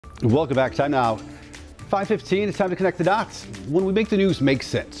Welcome back. Time now. 5:15. It's time to connect the dots. When we make the news make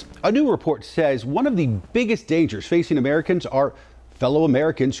sense. A new report says one of the biggest dangers facing Americans are fellow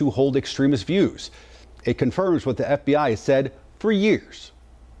Americans who hold extremist views. It confirms what the FBI has said for years.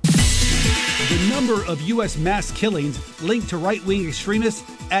 The number of U.S. mass killings linked to right-wing extremists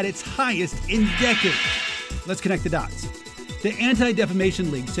at its highest in decades. Let's connect the dots. The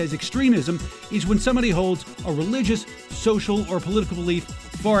Anti-Defamation League says extremism is when somebody holds a religious, social, or political belief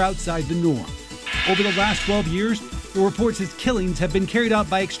far outside the norm. Over the last 12 years, the report says killings have been carried out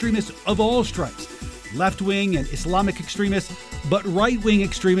by extremists of all stripes, left-wing and Islamic extremists, but right-wing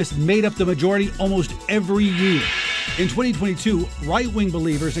extremists made up the majority almost every year. In 2022, right-wing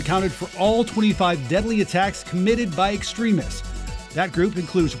believers accounted for all 25 deadly attacks committed by extremists. That group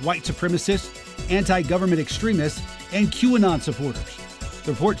includes white supremacists, anti-government extremists, and QAnon supporters.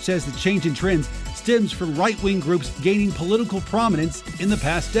 The report says the change in trends stems from right-wing groups gaining political prominence in the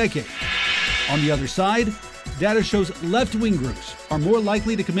past decade. On the other side, data shows left-wing groups are more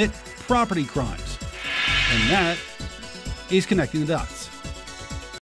likely to commit property crimes. And that is connecting the dots.